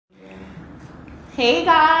Hey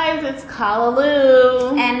guys, it's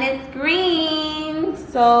Kalaloo. And it's Green.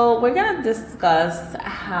 So we're gonna discuss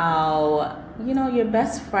how, your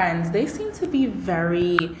best friends, they seem to be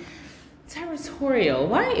very territorial.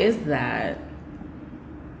 Why is that?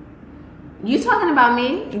 You talking about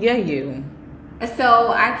me? Yeah, you. So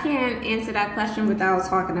I can't answer that question without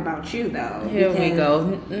talking about you, though. Here we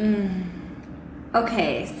go.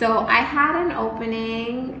 Okay, so I had an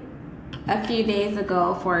opening a few days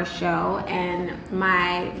ago for a show, and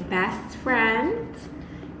my best friend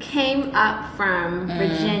came up from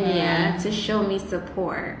Virginia to show me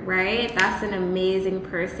support, right? That's an amazing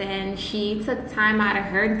person. She took time out of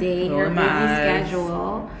her day, her busy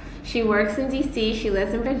schedule. She works in DC. She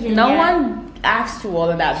lives in Virginia. No one asked you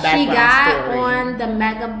all of that background She got story. on the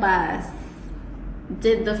mega bus,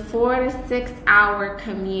 did the 4 to 6 hour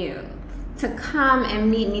commute to come and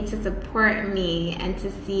meet me, to support me, and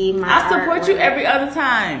to see my I support you artwork. every other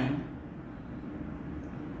time.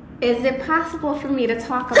 Is it possible for me to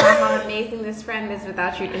talk about how amazing this friend is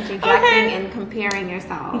without you interjecting and comparing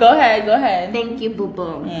yourself? Go ahead. Thank you,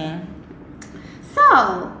 boo-boo. Yeah.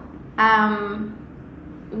 So,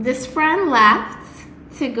 this friend left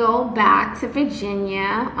to go back to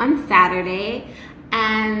Virginia on Saturday,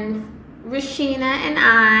 and Rashina and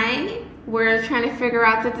I were trying to figure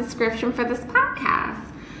out the description for this podcast.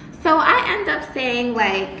 So I end up saying,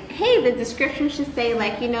 hey, the description should say,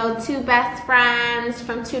 two best friends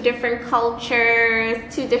from two different cultures,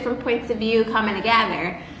 two different points of view coming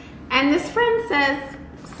together. And this friend says,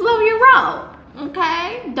 slow your roll,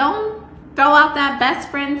 okay? Don't throw out that best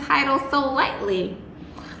friend title so lightly.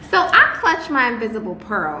 So I clutch my invisible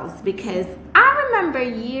pearls because I remember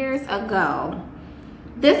years ago,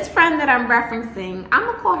 this friend that I'm referencing, I'm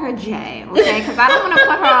going to call her Jay, okay? Because I don't want to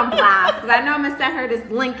put her on blast, because I know I'm going to send her this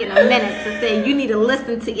link in a minute to say you need to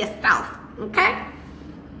listen to yourself, okay?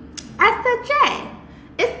 I said, Jay,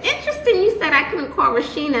 it's interesting you said I couldn't call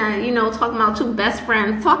Rashina, talking about two best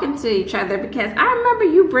friends talking to each other, because I remember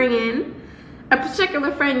you bringing a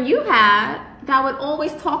particular friend you had that would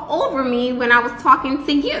always talk over me when I was talking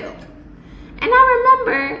to you. And I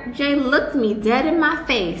remember Jay looked me dead in my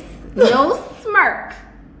face, no smirk,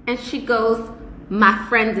 and she goes, my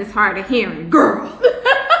friend is hard of hearing. Girl.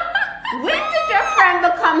 When did your friend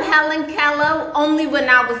become Helen Keller? Only when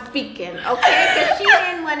I was speaking, okay? Because she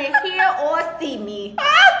didn't want to hear or see me.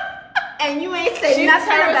 And you ain't say nothing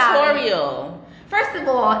about it. Territorial. First of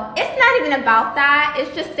all, it's not even about that.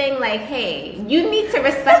 It's just saying hey, you need to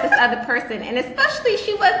respect this other person. And especially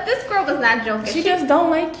this girl was not joking. She just don't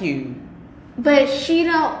like you. But she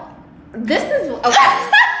don't, this is, okay.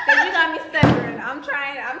 So you got me stuttering. I'm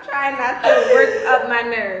trying not to work up my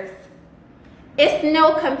nerves. It's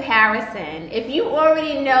no comparison. If you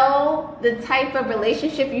already know the type of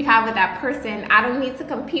relationship you have with that person, I don't need to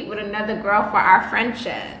compete with another girl for our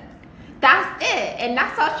friendship. That's it. And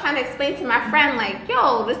that's what I was trying to explain to my friend,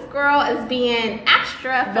 yo, this girl is being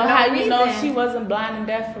extra for But no how reason. you know she wasn't blind and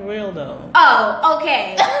deaf for real, though? Oh,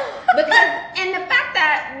 okay. And the fact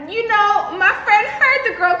that, my friend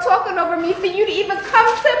heard the girl talking over me, for you to even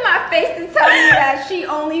come to my face and tell me that she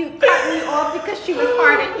only cut me off because she was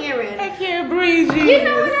hard of hearing. I can't breathe, Jesus. You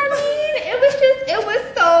know what I mean? It was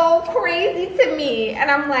so crazy to me. And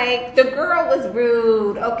I'm like, the girl was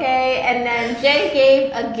rude, okay? And then Jay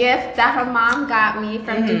gave a gift that her mom got me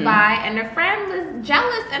from Dubai, and her friend was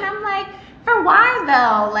jealous. And I'm like, for why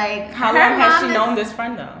though? How long has she known this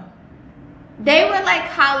friend though? They were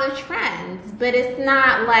college friends, but it's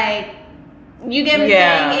not you get what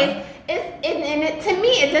I'm saying? To me,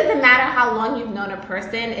 it doesn't matter how long you've known a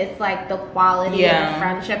person. It's the quality of the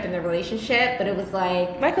friendship and the relationship. But it was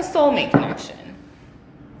like a soulmate connection.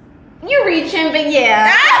 You're reaching, but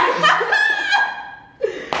yeah.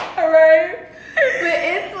 Alright.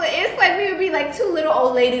 But it's like we would be two little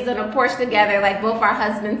old ladies on a porch together, both our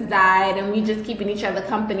husbands died, and we just keeping each other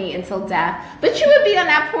company until death. But you would be on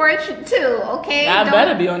that porch too, okay? I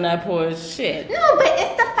better be on that porch. Shit. No, but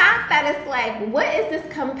it's the fact that it's what is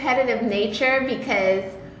this competitive nature? Because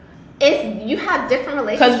you have different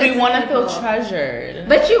relationships. Because we want to feel treasured.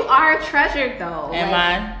 But you are treasured though. Am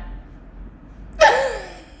I?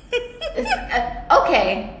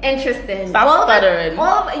 Okay, interesting. Stop stuttering.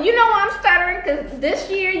 You know why I'm stuttering? Because this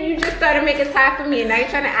year you just started making time for me, and now you're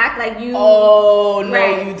trying to act like you. Oh, no,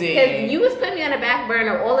 right. you did. Because you was putting me on the back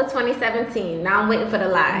burner all of 2017. Now I'm waiting for the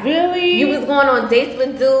lie. Really? You was going on dates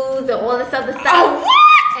with dudes and all this other stuff. Oh,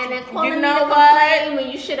 what? And then calling me to what? complain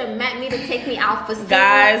when you should have met me to take me out for soup.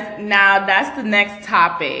 Guys, now that's the next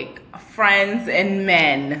topic. Friends and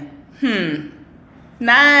men.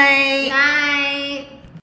 Night. Night.